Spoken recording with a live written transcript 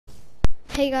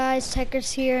Hey guys,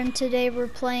 Techers here, and today we're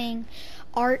playing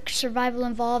ARK Survival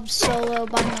Involved solo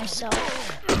by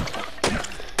myself.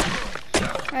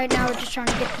 Right now we're just trying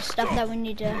to get the stuff that we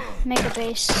need to make a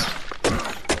base.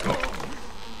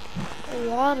 A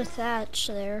lot of thatch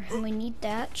there, and we need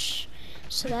thatch,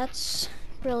 so that's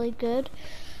really good.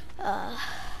 I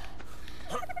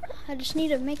just need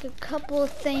to make a couple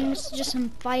of things, just some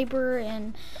fiber,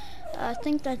 and I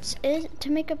think that's it to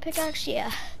make a pickaxe.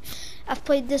 Yeah. I've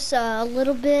played this a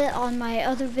little bit on my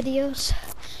other videos,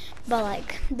 but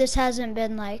like this hasn't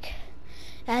been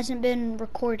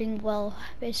recording well,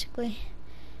 basically.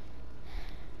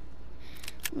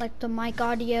 Like the mic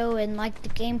audio and like the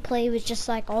gameplay was just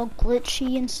like all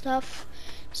glitchy and stuff.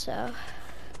 So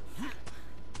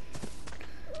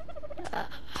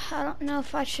I don't know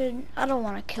if I should. I don't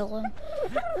want to kill him.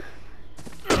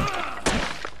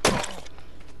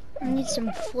 I need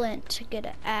some flint to get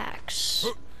an axe.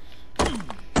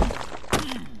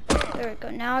 There we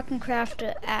go. Now I can craft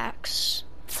an axe.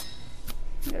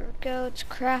 There we go. It's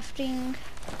crafting.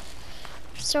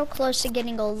 So close to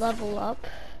getting a level up.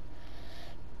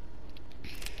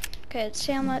 Okay, let's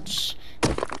see how much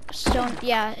stone.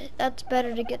 Yeah, that's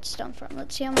better to get stone from.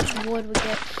 Let's see how much wood we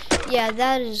get. Yeah,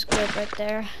 that is good right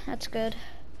there. That's good.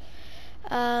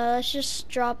 Let's just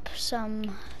drop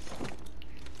some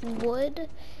wood.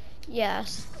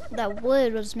 Yes, that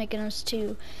wood was making us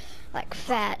too like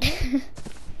fat.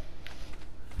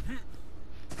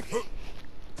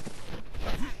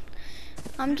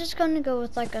 I'm just gonna go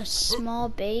with like a small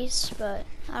base, but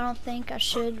I don't think I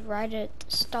should right at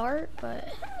the start,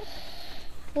 but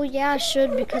well, yeah, I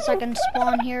should, because I can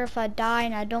spawn here if I die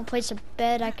and I don't place a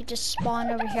bed. I could just spawn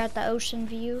over here at the ocean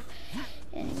view,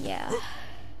 and yeah.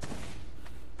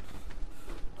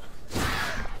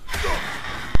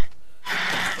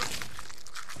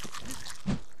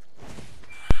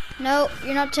 No,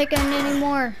 you're not taking it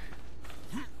anymore.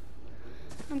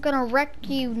 I'm gonna wreck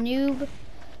you, noob.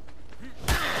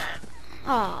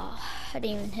 Aw, I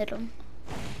didn't even hit him.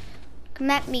 Come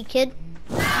at me, kid.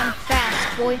 I'm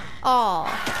fast, boy.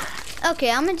 Aw. Okay,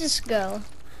 I'm gonna just go.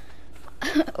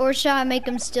 Or should I make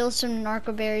him steal some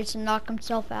narco berries and knock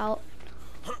himself out?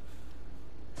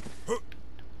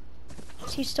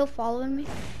 Is he still following me?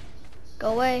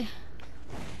 Go away.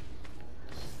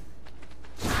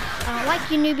 I don't like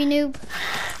you, newbie noob.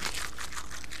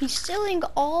 He's stealing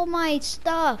all my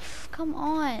stuff. Come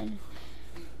on.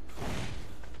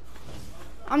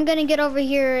 I'm gonna get over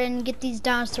here and get these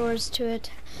dinosaurs to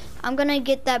it. I'm gonna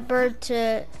get that bird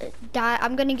to die.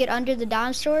 I'm gonna get under the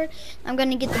dinosaur. I'm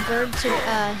gonna get the bird to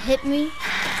hit me,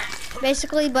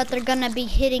 basically, but they're gonna be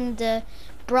hitting the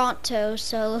Bronto,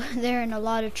 so they're in a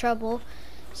lot of trouble.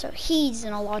 So he's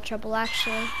in a lot of trouble,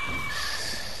 actually.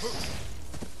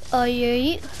 Oh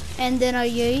yeah, and then I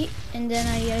yeet, and then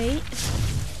I yeet,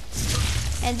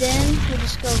 and then we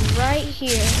just go right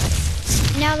here.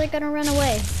 Now they're gonna run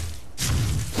away.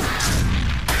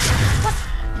 What?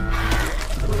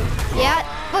 Yeah.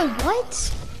 Wait,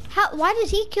 what? How? Why did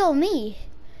he kill me?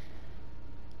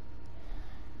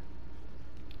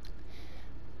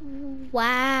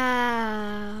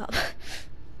 Wow.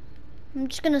 I'm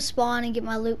just gonna spawn and get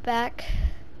my loot back.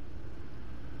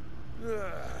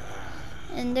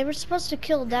 And they were supposed to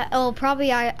kill that. Oh,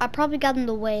 probably I probably got in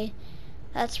the way.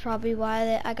 That's probably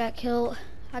why I got killed.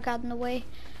 I got in the way.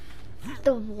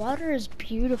 The water is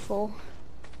beautiful.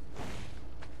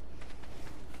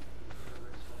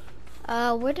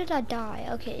 Where did I die?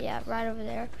 Okay, yeah, right over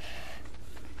there.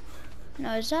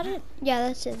 No, is that it? Yeah,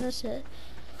 that's it. That's it.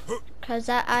 Cause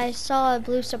I saw a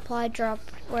blue supply drop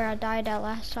where I died at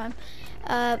last time.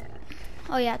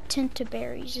 Oh yeah, tinta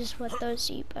berries is what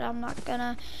those eat, but I'm not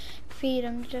gonna feed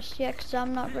them just yet because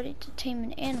I'm not ready to tame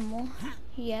an animal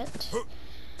yet.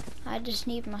 I just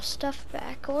need my stuff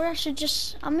back, or I should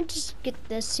just, I'm gonna just get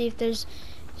this, see if there's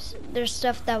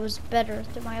stuff that was better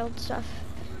than my old stuff.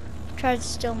 Try to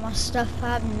steal my stuff. I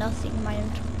have nothing in my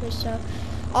inventory, so.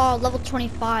 Oh, level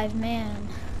 25, man.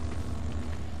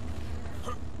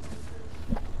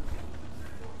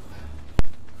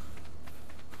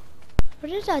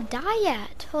 Where did I die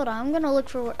at? Hold on, I'm gonna look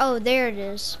for, oh, there it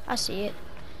is. I see it.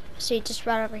 I see it just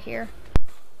right over here.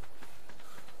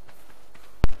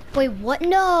 Wait, what?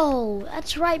 No,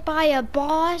 that's right by a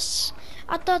boss.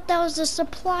 I thought that was a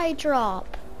supply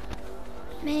drop.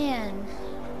 Man.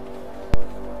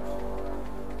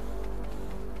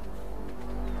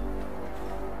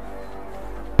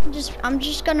 I'm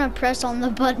just gonna press on the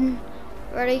button.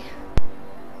 Ready?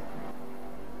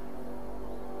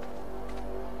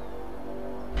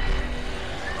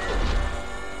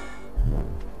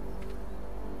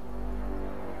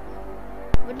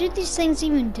 What did these things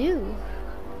even do?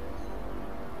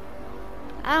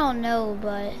 I don't know,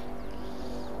 but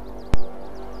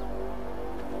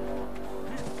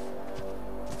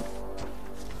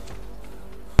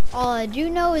all I do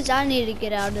know is I need to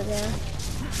get out of there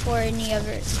before any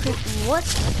other. What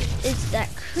is that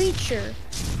creature?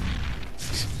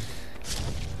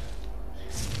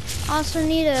 Also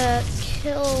need to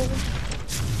kill,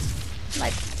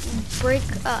 like,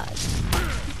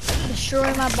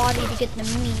 destroy my body to get the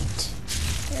meat.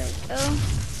 There we go.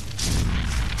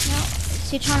 No, is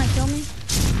he trying to kill me?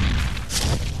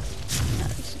 No,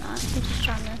 he's not. He's just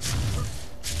trying to.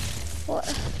 What?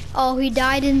 Oh, he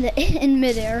died in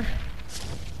midair.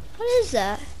 What is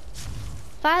that?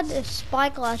 If I had the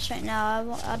spyglass right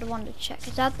now, I'd want to check.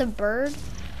 Is that the bird?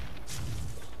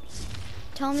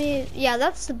 Tell me. Yeah,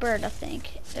 that's the bird, I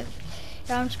think.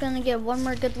 I'm just gonna get one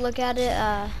more good look at it.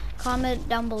 Comment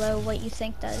down below what you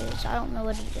think that is. I don't know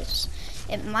what it is.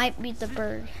 It might be the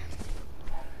bird.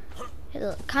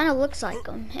 It kind of looks like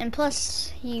him. And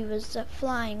plus, he was a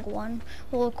flying one.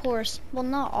 Well, of course. Well,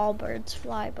 not all birds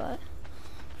fly, but.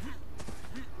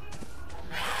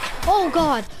 Oh,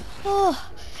 God.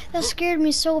 Oh, that scared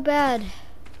me so bad.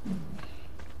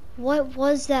 What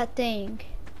was that thing?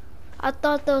 I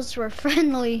thought those were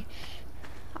friendly.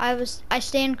 I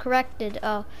stand corrected.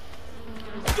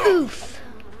 Oof.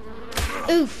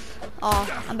 Oof.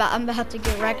 Oh, I'm about to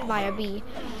get wrecked by a bee.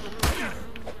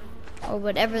 Or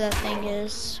whatever that thing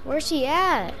is. Where's he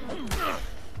at?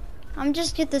 I'm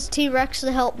just get this T-Rex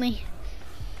to help me.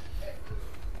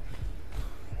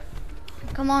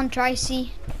 Come on,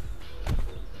 Tracy.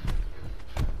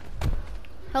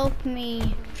 Help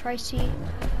me, Tracy.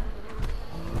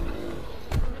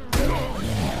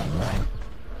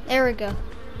 There we go.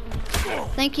 I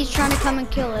think he's trying to come and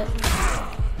kill it.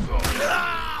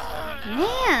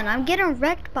 Man, I'm getting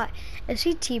wrecked by... Is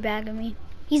he teabagging me?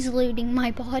 He's looting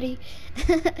my body.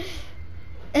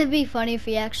 It'd be funny if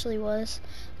he actually was.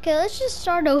 Okay, let's just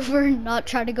start over and not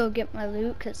try to go get my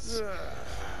loot, cause...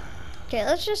 Okay,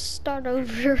 let's just start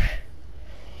over.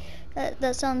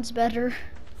 That sounds better.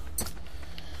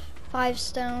 5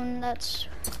 stone, that's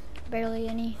barely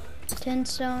any. 10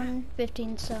 stone,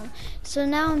 15 stone. So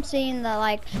now I'm seeing that,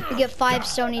 like, we get 5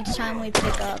 stone each time we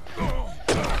pick up.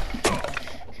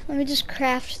 Let me just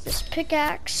craft this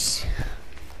pickaxe.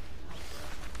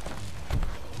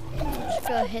 Let's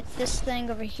go hit this thing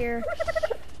over here.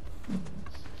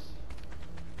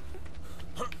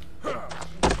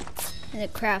 And then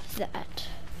craft that.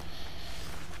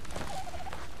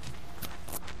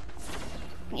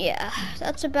 Yeah,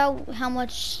 that's about how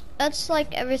much, that's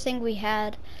like everything we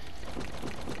had.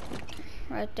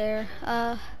 Right there.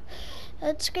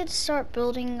 Let's start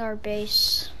building our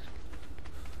base.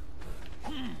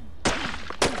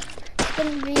 It's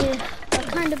gonna be a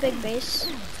kind of big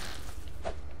base.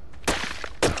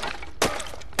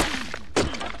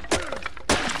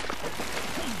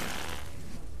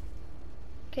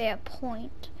 Okay, a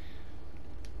point.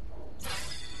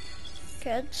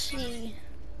 Okay, let's see.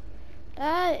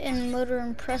 That and motor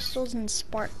and crystals and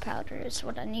spark powder is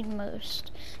what I need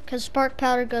most. Because spark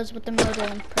powder goes with the motor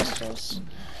and crystals.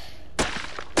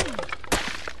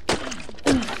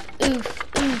 Oof,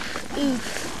 oof, oof,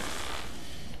 oof.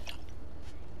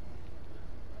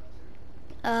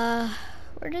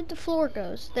 Where did the floor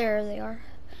goes? There they are.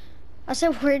 I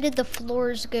said, where did the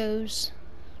floors goes?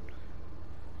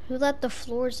 Who let the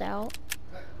floors out?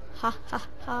 Ha ha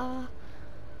ha.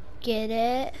 Get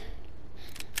it?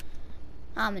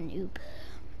 I'm a noob.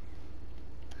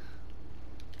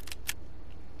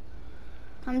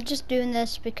 I'm just doing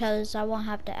this because I won't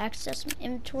have to access my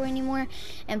inventory anymore,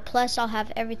 and plus I'll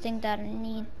have everything that I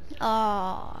need. Oh,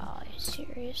 are you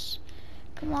serious?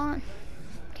 Come on.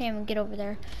 Okay, I'm gonna get over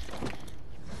there.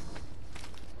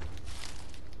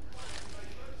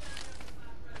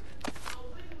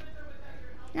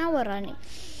 Now what do I need?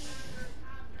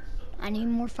 I need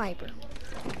more fiber.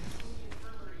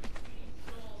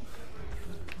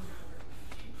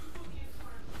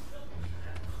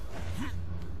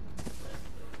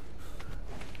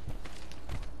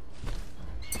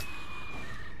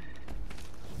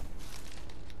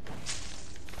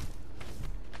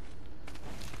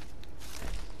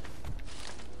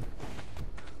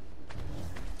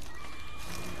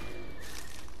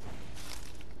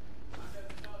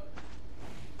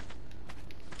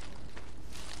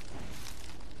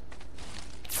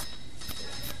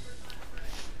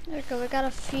 There we go, we got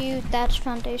a few thatch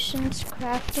foundations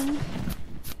crafting.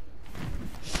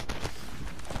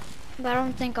 But I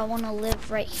don't think I want to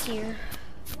live right here.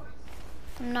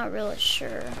 I'm not really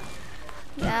sure.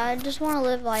 Yeah, I just want to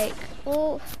live like,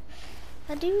 well,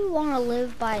 I do want to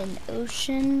live by an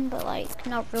ocean, but like,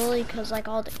 Not really, because like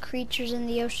all the creatures in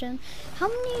the ocean. How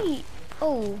many?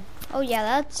 Oh yeah,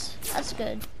 that's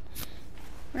good.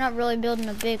 We're not really building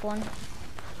a big one.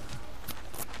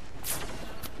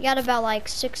 We got about like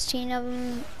 16 of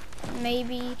them,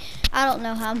 maybe. I don't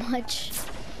know how much.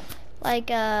 Like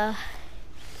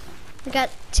we got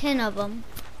 10 of them.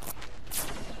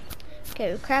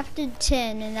 Okay, we crafted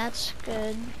 10, and that's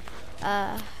good.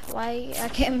 Why I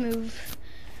can't move?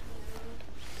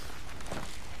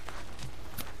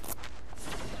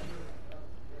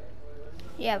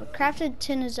 Yeah, we crafted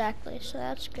 10 exactly, so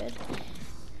that's good.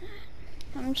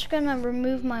 I'm just gonna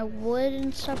remove my wood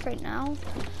and stuff right now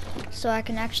so I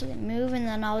can actually move, and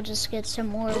then I'll just get some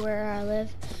more where I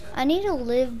live. I need to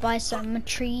live by some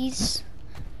trees,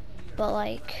 but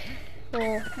like,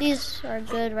 well, these are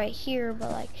good right here,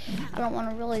 but like, I don't want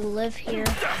to really live here.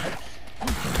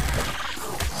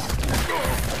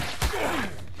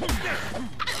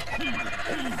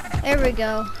 There we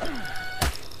go.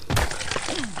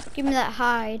 Give me that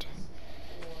hide.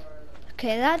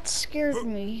 Okay, that scared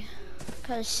me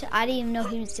because I didn't even know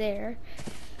he was there.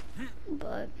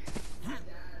 But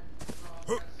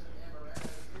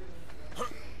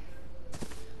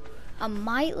I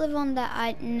might live on that.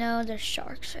 I know there's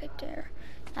sharks right there.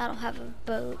 I don't have a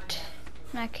boat,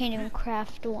 and I can't even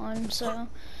craft one. So,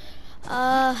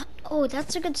 oh,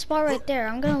 that's a good spot right there.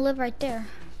 I'm gonna live right there.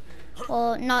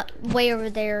 Well, not way over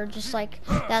there, just like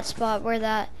that spot where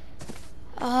that.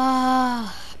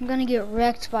 I'm gonna get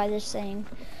wrecked by this thing.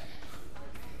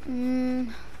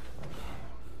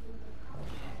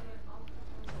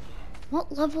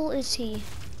 What level is he?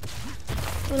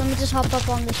 Well, let me just hop up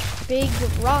on this big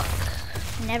rock.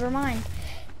 Never mind.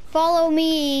 Follow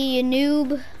me, you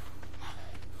noob.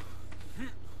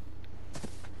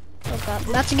 Oh god, I'm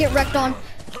about to get wrecked on.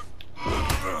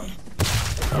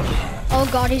 Oh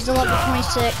god, he's a level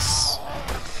 26.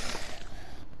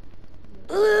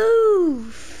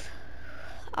 Oof.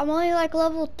 I'm only like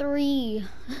level 3.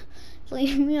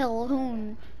 Leave me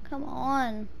alone. Come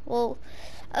on. Well,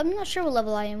 I'm not sure what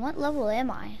level I am. What level am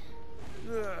I?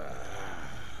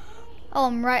 Oh,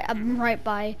 I'm right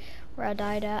by where I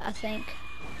died at, I think.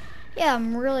 Yeah,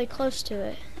 I'm really close to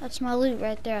it. That's my loot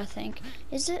right there, I think.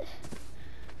 Is it?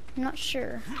 I'm not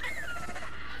sure.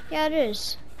 Yeah, it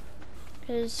is.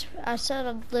 Because I said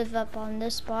I'd live up on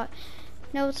this spot.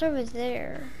 No, it's over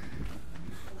there.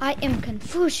 I am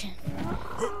confusion.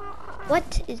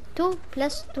 What is 2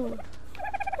 plus 2?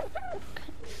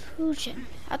 Confusion.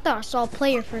 I thought I saw a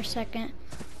player for a second.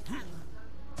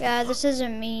 Yeah, this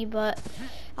isn't me, but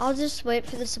I'll just wait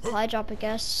for the supply drop, I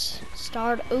guess.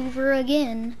 Start over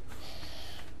again.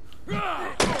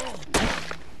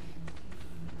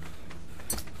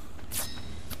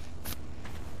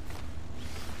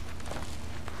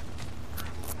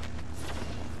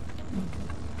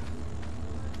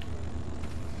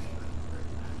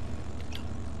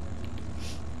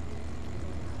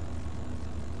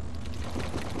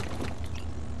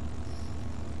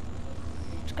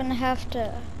 Gonna have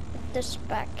to put this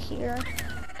back here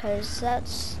because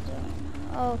that's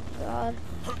oh god.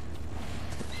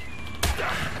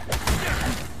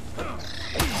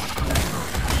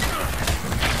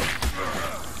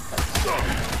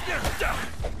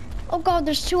 Oh god,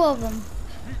 there's 2 of them.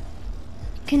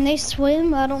 Can they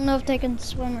swim? I don't know if they can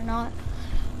swim or not.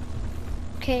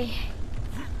 Okay.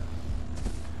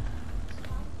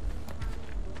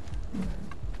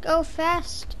 Go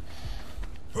fast.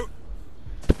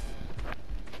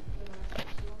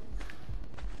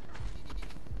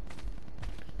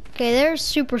 Okay, they're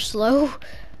super slow.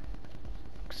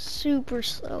 Super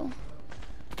slow.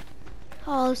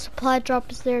 Oh, the supply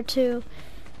drop is there too.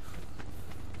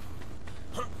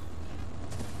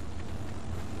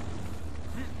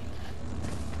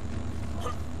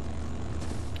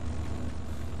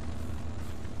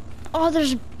 Oh,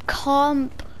 there's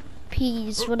comp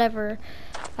peas, whatever.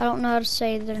 I don't know how to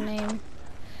say their name.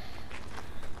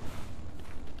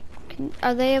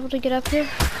 Are they able to get up here?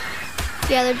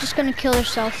 Yeah, they're just gonna kill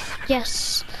themselves.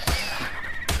 Yes.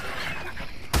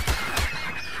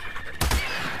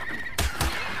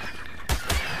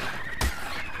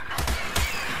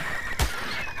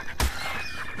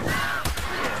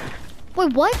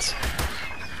 Wait, what?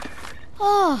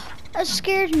 Oh, that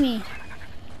scared me.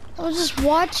 I was just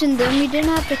watching them. You didn't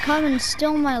have to come and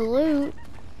steal my loot.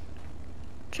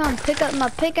 Trying to pick up my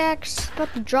pickaxe.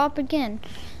 About to drop again.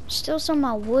 Steal some of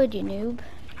my wood, you noob.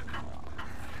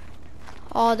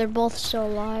 Oh, they're both still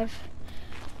alive.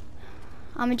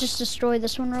 I'm gonna just destroy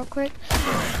this one real quick.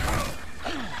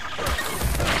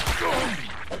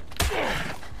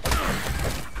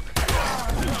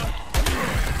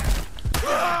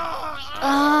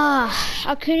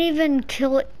 I couldn't even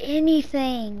kill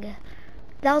anything.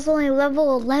 That was only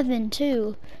level 11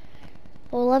 too.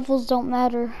 Well, levels don't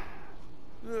matter.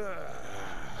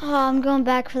 Oh, I'm going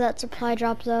back for that supply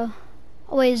drop though.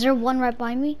 Oh wait, is there one right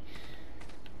by me?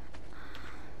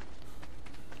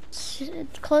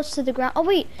 It's close to the ground. Oh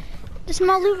wait, this is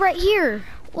my loot right here.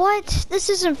 What? This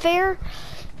isn't fair.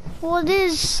 Well, it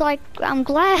is, like, I'm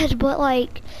glad, but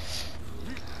like,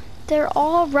 they're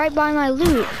all right by my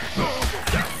loot.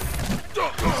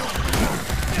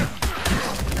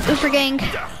 Oofer gang.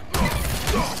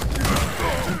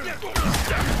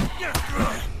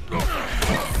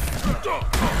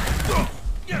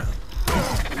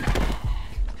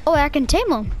 Oh, I can tame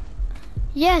them.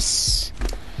 Yes.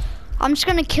 I'm just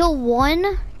gonna kill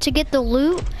one to get the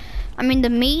loot. I mean the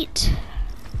meat.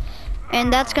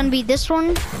 And that's gonna be this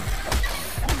one.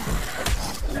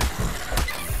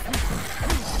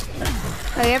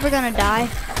 Are you ever gonna die?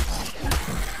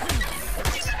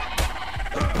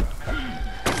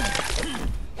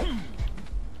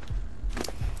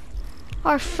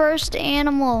 Our first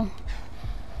animal.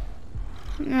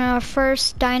 Our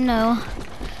first dino.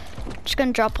 Just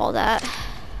gonna drop all that.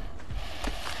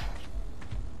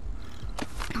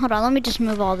 Hold on, let me just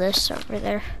move all this over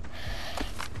there.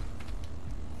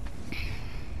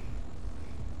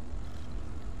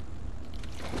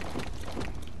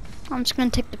 I'm just gonna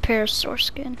take the parasaur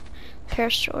skin.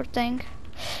 Parasaur thing.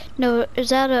 No, is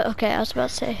that a, okay, I was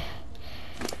about to say.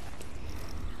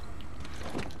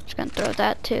 Just gonna throw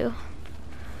that too.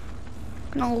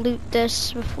 Gonna loot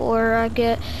this before I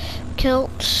get killed.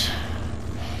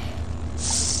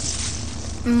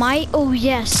 Oh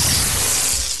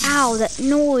yes. Ow, that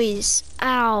noise.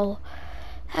 Ow.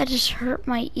 That just hurt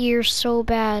my ears so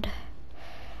bad.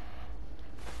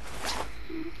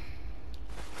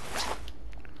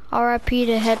 RIP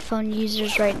to headphone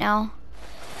users right now.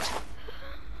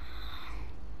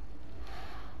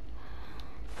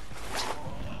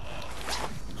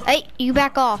 Hey, you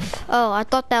back off. Oh, I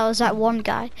thought that was that one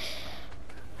guy.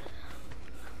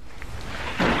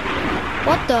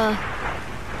 What the?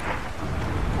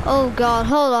 Oh God,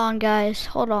 hold on guys,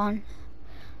 hold on.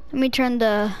 Let me turn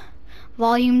the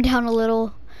volume down a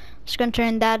little. Just gonna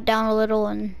turn that down a little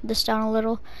and this down a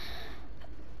little.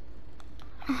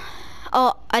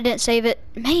 Oh, I didn't save it.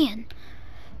 Man.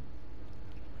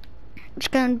 I'm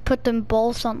just gonna put them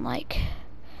both on like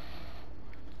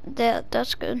that.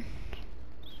 That's good.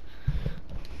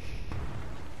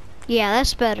 Yeah,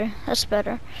 that's better. That's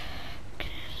better.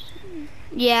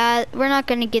 Yeah, we're not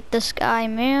gonna get this guy,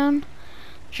 man.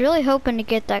 I was really hoping to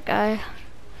get that guy.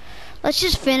 Let's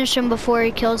just finish him before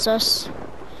he kills us.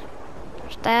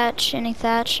 Thatch, any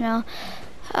thatch? No.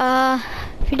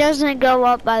 If he doesn't go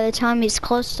up by the time he's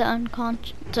close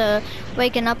to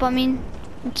waking up, I mean,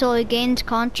 until he gains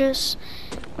conscious.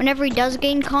 Whenever he does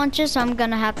gain conscious, I'm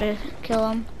gonna have to kill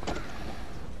him.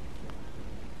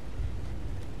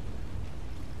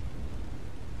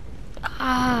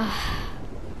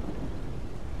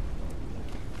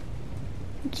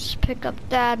 Just pick up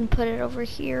that and put it over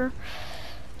here.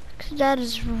 'Cause that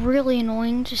is really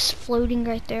annoying, just floating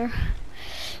right there.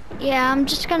 Yeah, I'm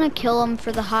just gonna kill him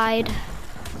for the hide.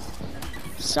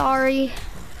 Sorry,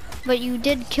 but you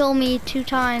did kill me 2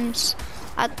 times.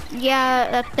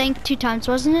 Yeah, I think 2 times,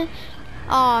 wasn't it?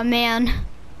 Aw, man,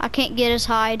 I can't get his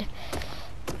hide.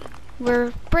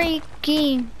 We're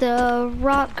breaking the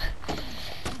rock.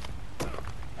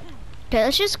 Okay,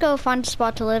 let's just go find a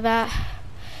spot to live at.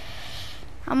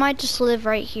 I might just live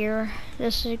right here.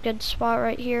 This is a good spot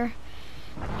right here.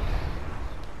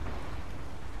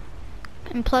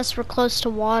 And plus we're close to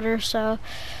water, so.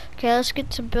 Okay, let's get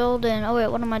to building. Oh wait,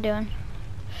 what am I doing?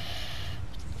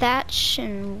 Thatch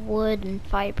and wood and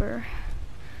fiber.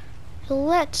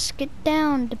 Let's get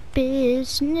down to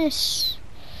business.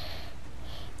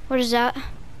 What is that?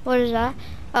 What is that?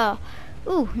 Oh.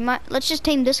 Ooh, let's just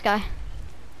tame this guy.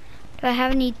 Do I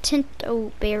have any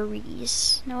tinto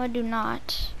berries? No, I do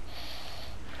not.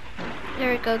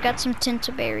 There we go, got some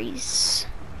tinto berries.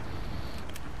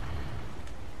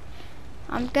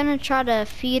 I'm gonna try to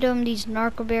feed him these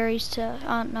narco berries to,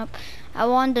 no, I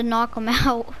wanted to knock him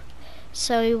out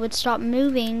so he would stop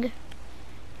moving.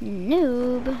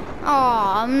 Noob.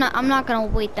 Aw, I'm not gonna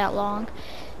wait that long.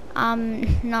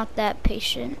 I'm not that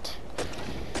patient.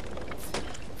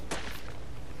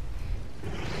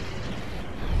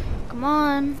 Come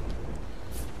on.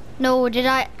 No, did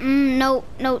I? No,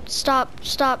 stop.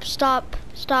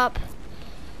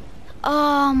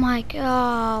 Oh my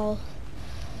God.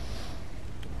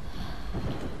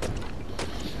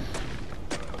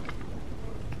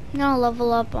 I'm gonna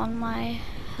level up on my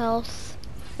health.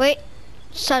 Wait,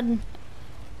 sudden.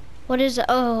 What is it?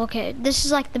 Oh, okay. This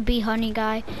is like the bee honey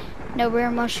guy. No, rare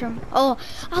mushroom. Oh,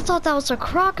 I thought that was a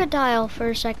crocodile for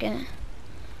a second.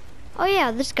 Oh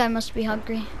yeah, this guy must be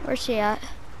hungry. Where's he at?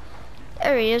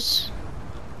 There he is.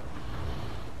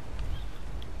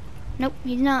 Nope,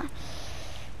 he's not.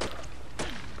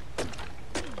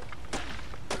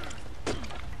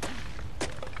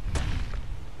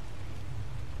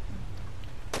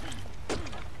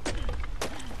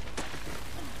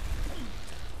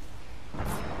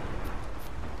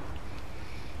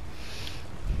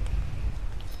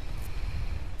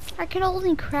 I can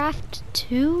only craft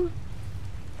 2?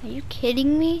 Are you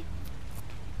kidding me?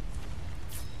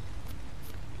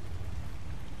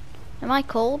 Am I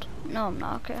cold? No, I'm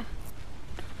not. Okay.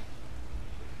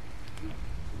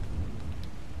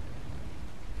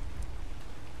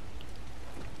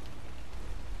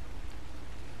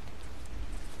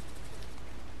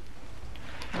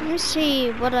 Let me see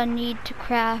what I need to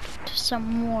craft some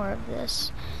more of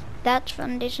this. That's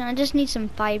foundation. I just need some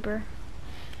fiber.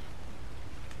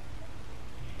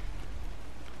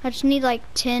 I just need like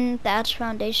 10 thatch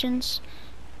foundations.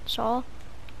 That's all.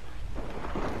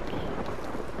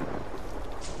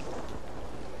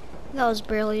 That was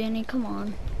barely any, come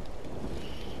on.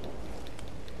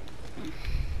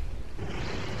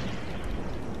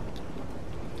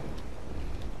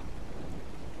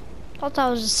 Thought that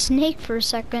was a snake for a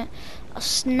second. A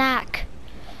snack.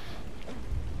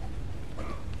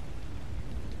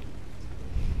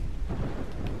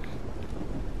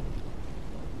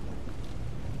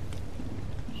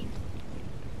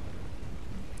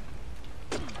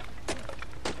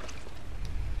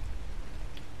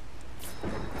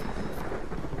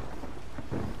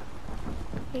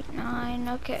 Eight, 9,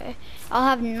 okay. I'll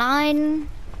have 9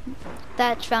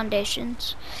 thatch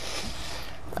foundations.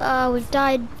 We've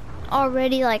died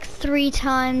already like 3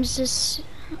 times this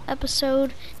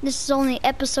episode. This is only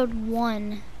episode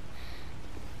 1.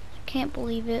 Can't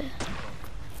believe it.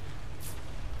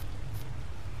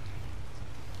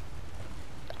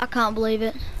 I can't believe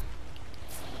it.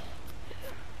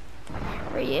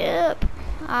 Hurry up.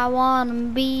 I wanna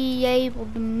be able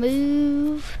to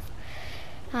move.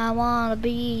 I wanna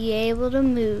be able to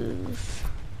move.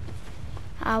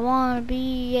 I wanna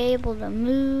be able to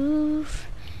move.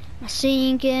 My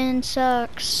sinking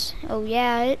sucks. Oh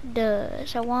yeah, it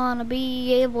does. I wanna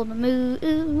be able to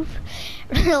move.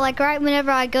 Like right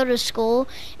whenever I go to school,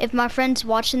 if my friend's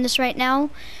watching this right now,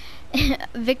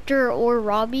 Victor or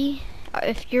Robbie,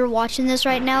 if you're watching this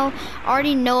right now, I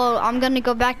already know I'm gonna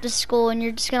go back to school and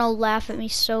you're just gonna laugh at me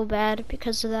so bad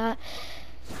because of that.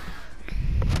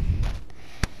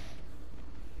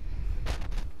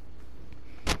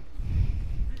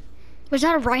 Was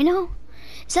that a rhino?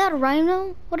 Is that a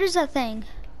rhino? What is that thing?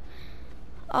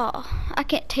 Oh, I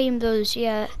can't tame those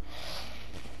yet.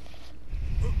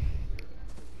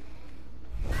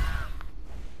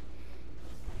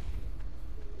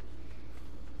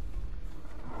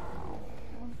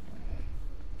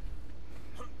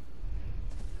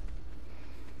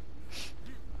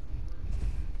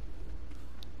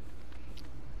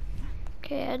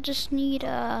 Okay, I just need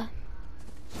to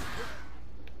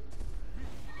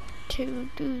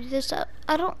do this.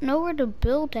 I don't know where to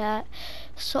build at.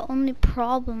 It's the only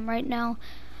problem right now.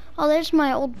 Oh, there's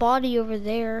my old body over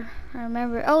there. I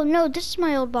remember. Oh no, this is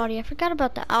my old body. I forgot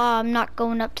about that. Ah, I'm not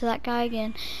going up to that guy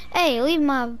again. Hey, leave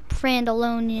my friend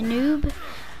alone, you noob.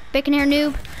 Bacon hair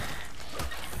noob.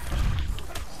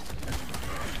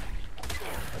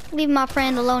 Leave my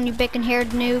friend alone, you bacon haired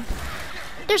noob.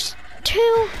 There's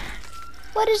 2.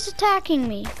 What is attacking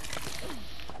me?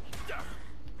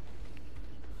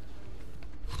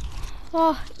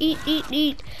 Oh, eat, eat,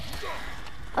 eat.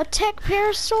 A tech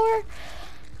parasaur?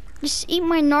 Just eat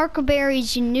my narco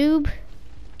berries, you noob.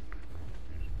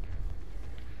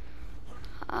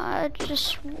 I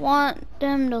just want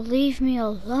them to leave me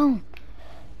alone.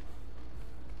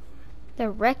 They're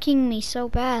wrecking me so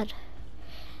bad.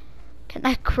 Can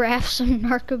I craft some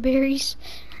narco berries?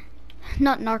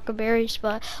 Not narco berries,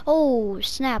 but oh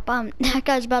snap! That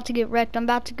guy's about to get wrecked. I'm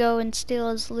about to go and steal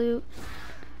his loot.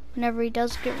 Whenever he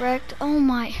does get wrecked, oh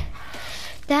my!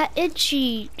 That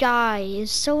itchy guy is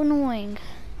so annoying.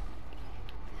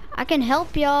 I can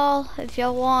help y'all if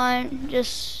y'all want.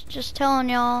 Just telling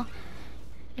y'all.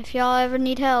 If y'all ever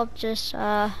need help, just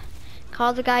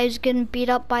call the guy who's getting beat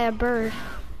up by a bird.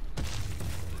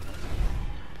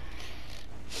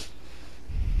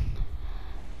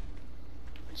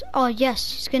 Oh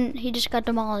yes, he just got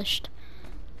demolished.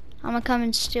 I'm gonna come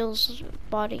and steal his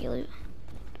body loot.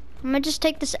 I'm gonna just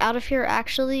take this out of here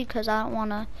actually, because I don't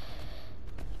wanna.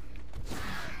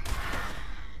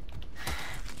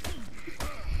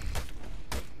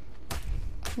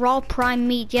 Raw prime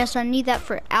meat. Yes, I need that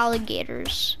for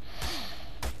alligators.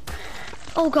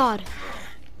 Oh God.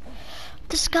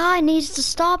 This guy needs to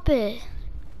stop it.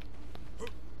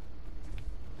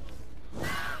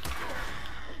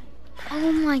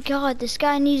 Oh my God, this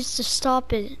guy needs to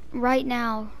stop it right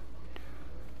now.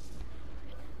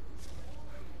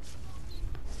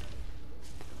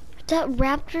 Is that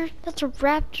raptor? That's a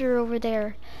raptor over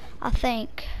there, I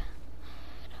think.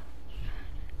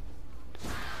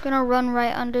 Gonna run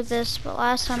right under this, but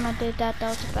last time I did that, that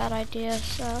was a bad idea,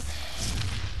 so.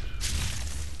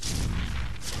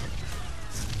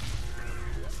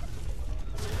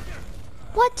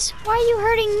 What? Why are you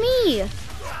hurting me?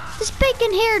 This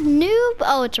bacon-haired noob?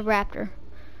 Oh, it's a raptor.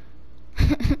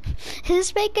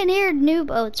 This bacon-haired noob?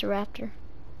 Oh, it's a raptor.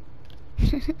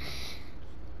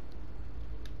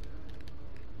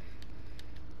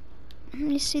 Let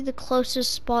me see, the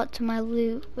closest spot to my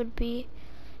loot would be,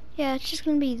 yeah, it's just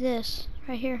gonna be this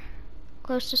right here,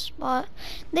 closest spot.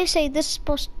 They say this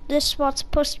spot's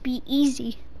supposed to be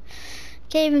easy.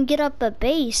 Can't even get up a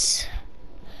base.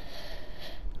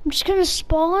 I'm just gonna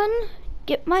spawn,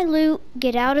 get my loot,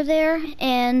 get out of there,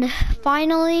 and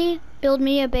finally build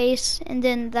me a base, and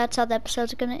then that's how the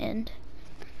episode's gonna end.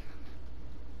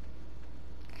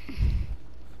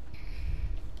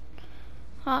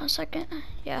 A second.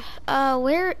 Yeah.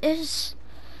 Where is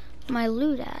my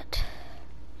loot at?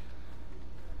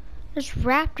 There's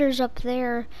raptors up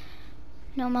there.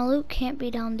 No, my loot can't be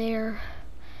down there.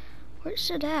 Where's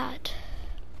it at?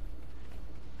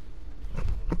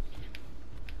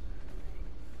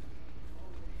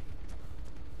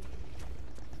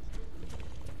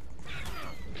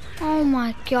 Oh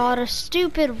my God, a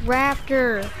stupid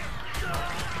raptor.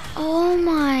 Oh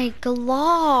my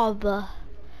glob.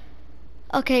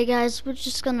 Okay guys, we're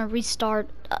just gonna restart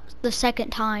the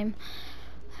second time.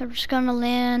 I'm just gonna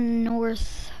land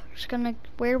north. We're just gonna,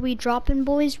 where we dropping,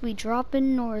 boys? We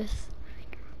dropping north.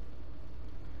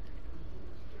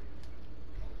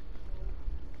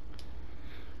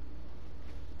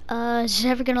 Is it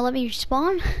ever gonna let me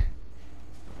respawn?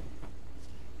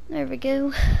 There we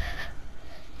go.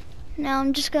 Now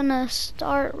I'm just gonna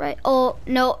start right, oh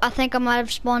no, I think I might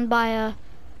have spawned by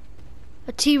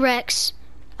a T-Rex.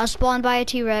 I spawned by a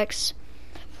T-Rex.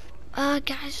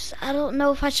 Guys, I don't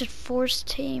know if I should force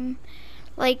team.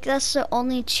 Like, that's the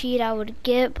only cheat I would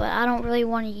get, but I don't really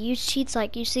want to use cheats.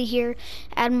 Like, you see here,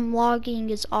 admin logging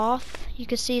is off. You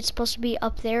can see it's supposed to be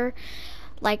up there,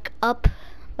 like up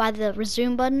by the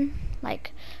resume button,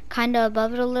 like kind of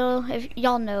above it a little, if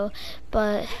y'all know.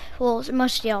 But, well,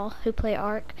 most of y'all who play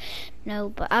ARK know,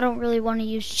 but I don't really want to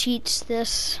use cheats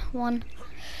this one.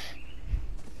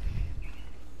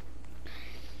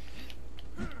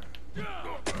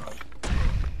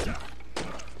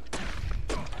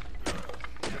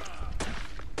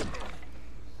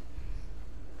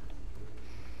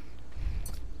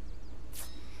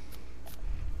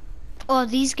 Oh,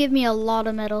 these give me a lot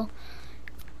of metal.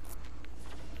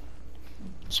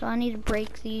 So I need to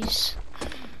break these.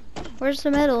 Where's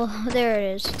the metal? There it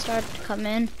is. It's starting to come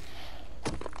in.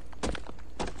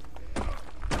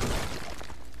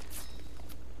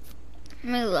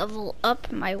 Let me level up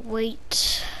my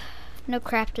weight. No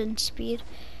crafting speed.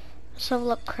 Let's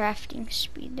level up crafting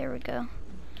speed. There we go.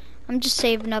 I'm just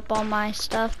saving up all my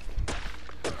stuff.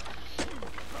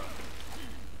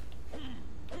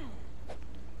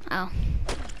 Oh.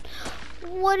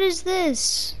 What is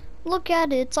this? Look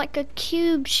at it. It's like a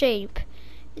cube shape.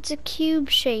 It's a cube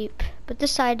shape. But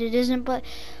this side it isn't, but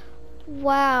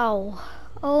wow.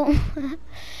 Oh.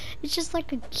 It's just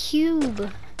like a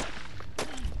cube.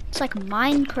 It's like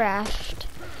Minecraft.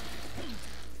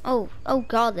 Oh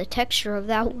God, the texture of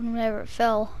that one whenever it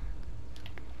fell.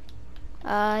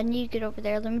 I need to get over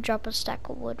there. Let me drop a stack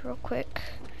of wood real quick.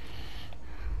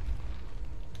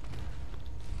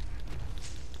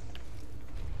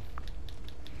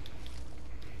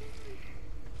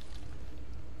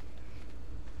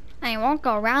 I won't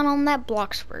go around on that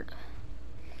Bloxburg.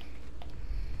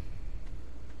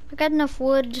 I got enough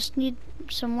wood, just need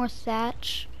some more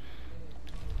thatch.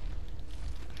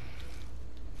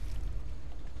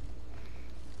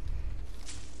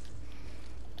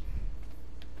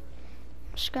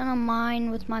 Just gonna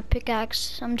mine with my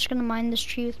pickaxe. I'm just gonna mine this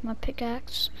tree with my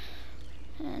pickaxe.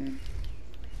 And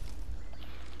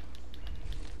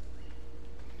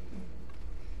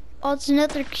oh, it's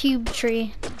another cube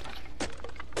tree.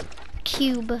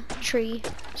 Cube tree,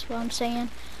 that's what I'm saying.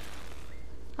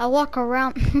 I walk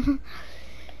around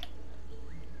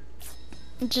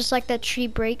just like that tree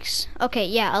breaks. Okay,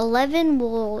 yeah, 11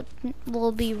 will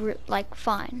be like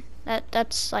fine.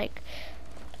 That's like,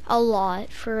 a lot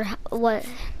for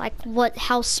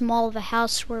how small of a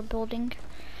house we're building.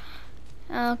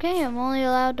 Okay, I'm only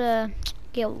allowed to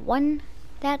get one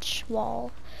thatch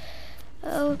wall.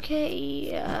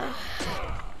 Okay, I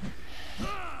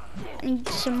need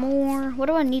some more. What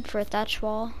do I need for a thatch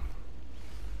wall?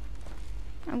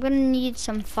 I'm gonna need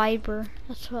some fiber.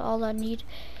 That's all I need.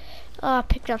 I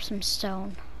picked up some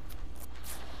stone.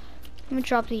 Let me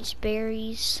drop these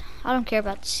berries. I don't care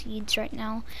about the seeds right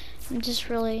now. I'm just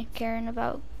really caring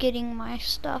about getting my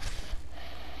stuff.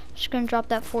 Just gonna drop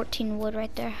that 14 wood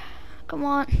right there. Come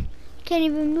on. Can't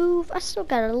even move. I still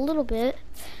got a little bit.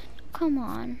 Come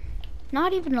on.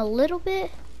 Not even a little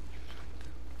bit?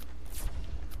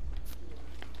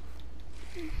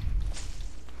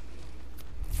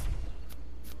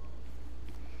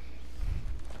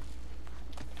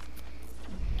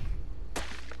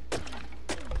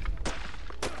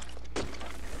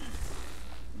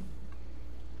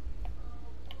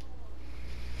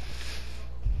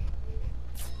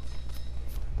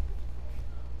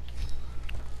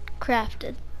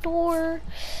 Crafted door.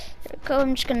 There we go.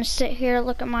 I'm just gonna sit here,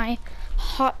 look at my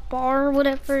hot bar,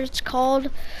 whatever it's called,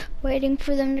 waiting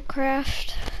for them to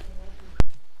craft.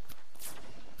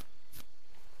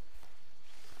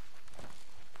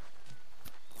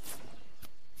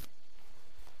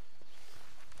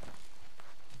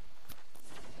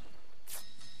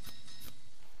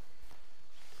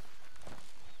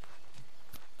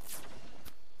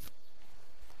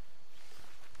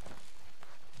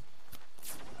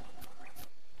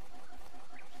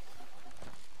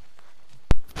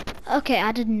 Okay,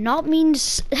 I did not mean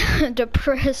to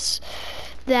press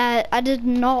that. I did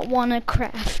not want to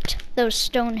craft those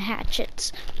stone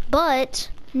hatchets, but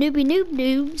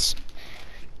noobs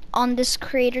on this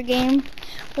creator game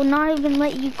will not even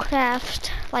let you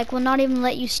craft, will not even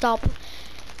let you stop,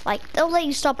 they'll let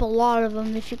you stop a lot of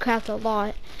them if you craft a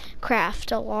lot,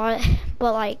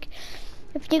 but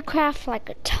if you craft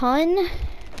a ton,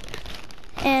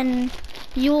 and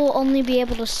you'll only be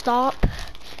able to stop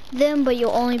them, but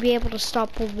you'll only be able to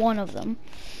stop one of them.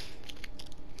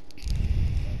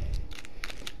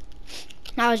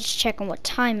 I was just checking what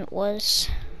time it was.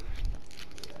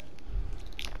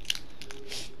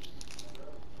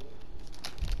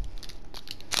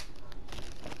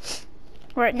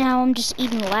 Right now I'm just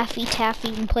eating Laffy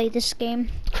Taffy and playing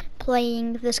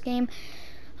this game.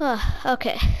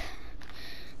 Okay.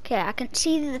 Okay, I can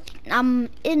see that I'm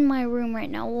in my room right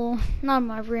now. Well, not in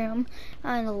my room,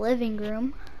 I'm in the living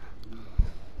room.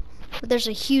 But there's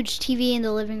a huge TV in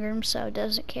the living room, so it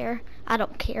doesn't care. I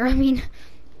don't care.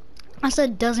 I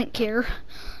said doesn't care.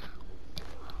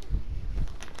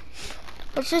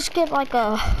 Let's just get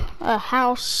a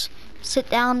house, sit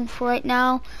down for right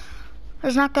now.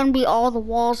 There's not gonna be all the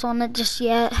walls on it just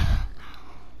yet.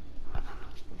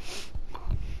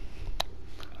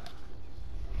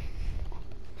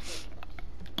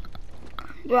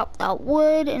 Drop that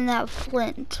wood and that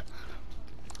flint.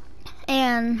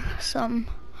 And some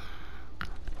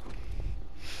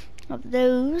of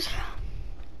those.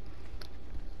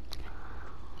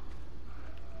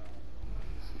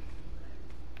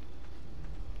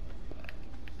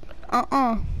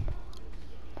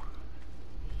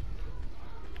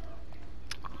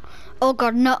 Oh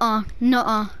god, nuh-uh.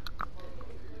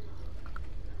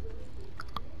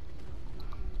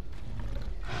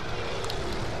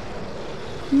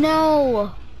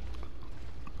 No.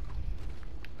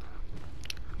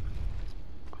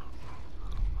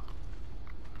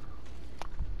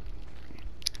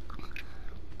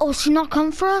 Oh, she not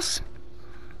come for us?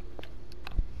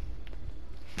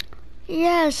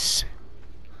 Yes.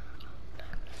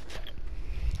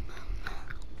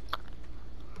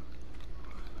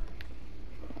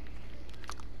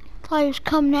 Thought he was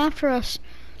coming after us.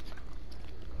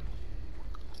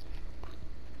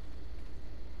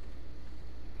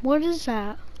 What is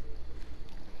that?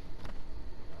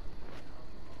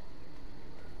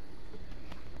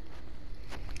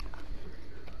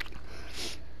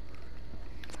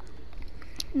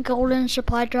 Golden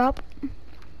supply drop.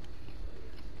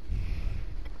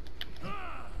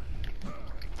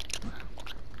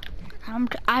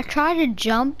 I try to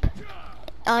jump.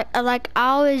 I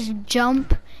always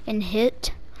jump and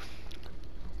hit.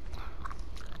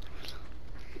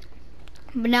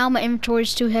 But now my inventory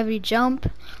is too heavy to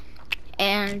jump,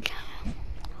 and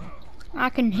I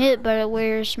can hit, but it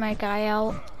wears my guy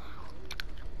out.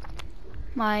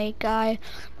 My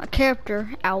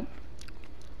character out.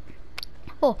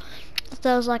 Oh,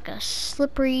 that was like a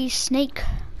slippery snake.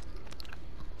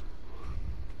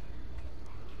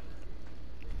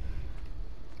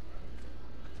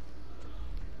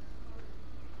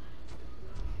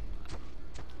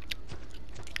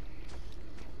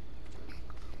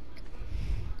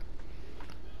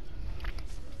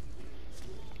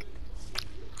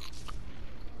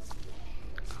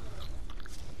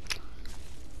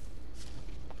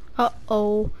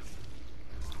 Uh-oh.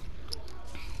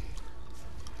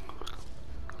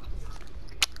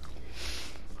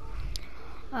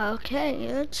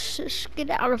 Okay, let's just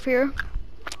get out of here.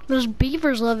 There's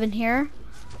beavers living here.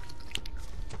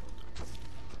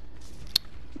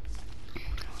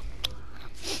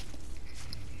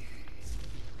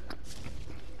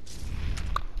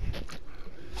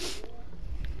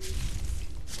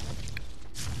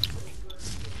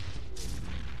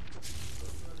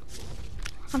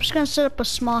 I'm just gonna set up a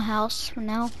small house for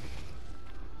now.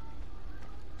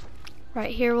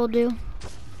 Right here will do.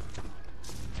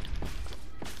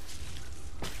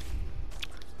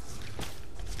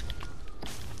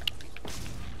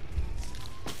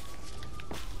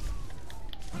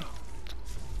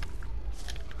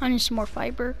 I need some more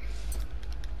fiber.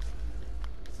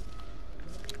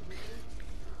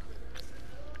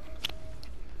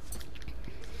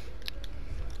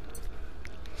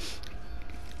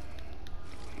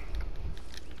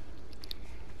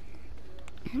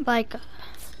 Like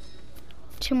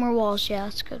 2 more walls, yeah,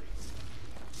 that's good.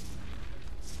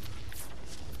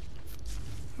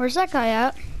 Where's that guy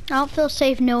at? I don't feel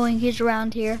safe knowing he's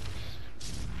around here.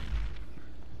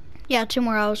 Yeah, 2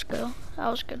 more hours ago. That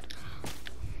was good.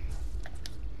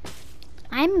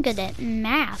 I'm good at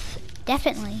math,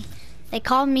 definitely. They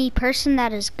call me person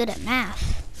that is good at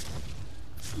math.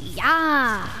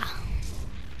 Yeah.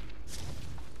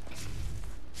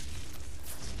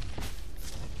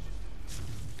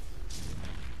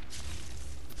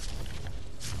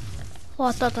 Oh,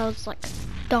 I thought that was like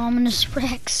Dominus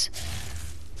Rex.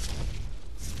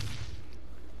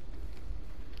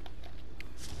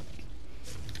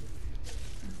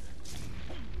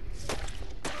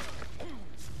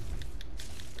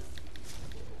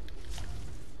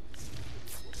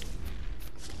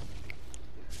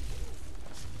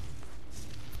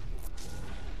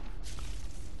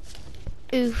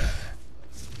 Oof.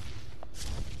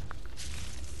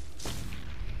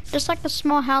 Just like a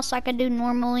small house I could do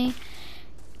normally.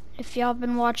 If y'all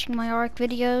been watching my ARK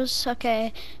videos.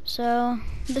 Okay, so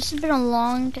this has been a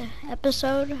long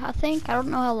episode, I think. I don't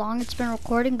know how long it's been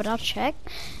recording, but I'll check.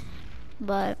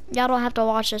 But y'all don't have to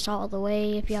watch this all the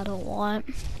way if y'all don't want.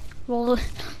 Well,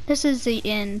 this is the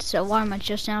end, so why am I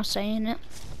just now saying it?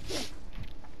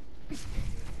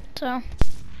 So.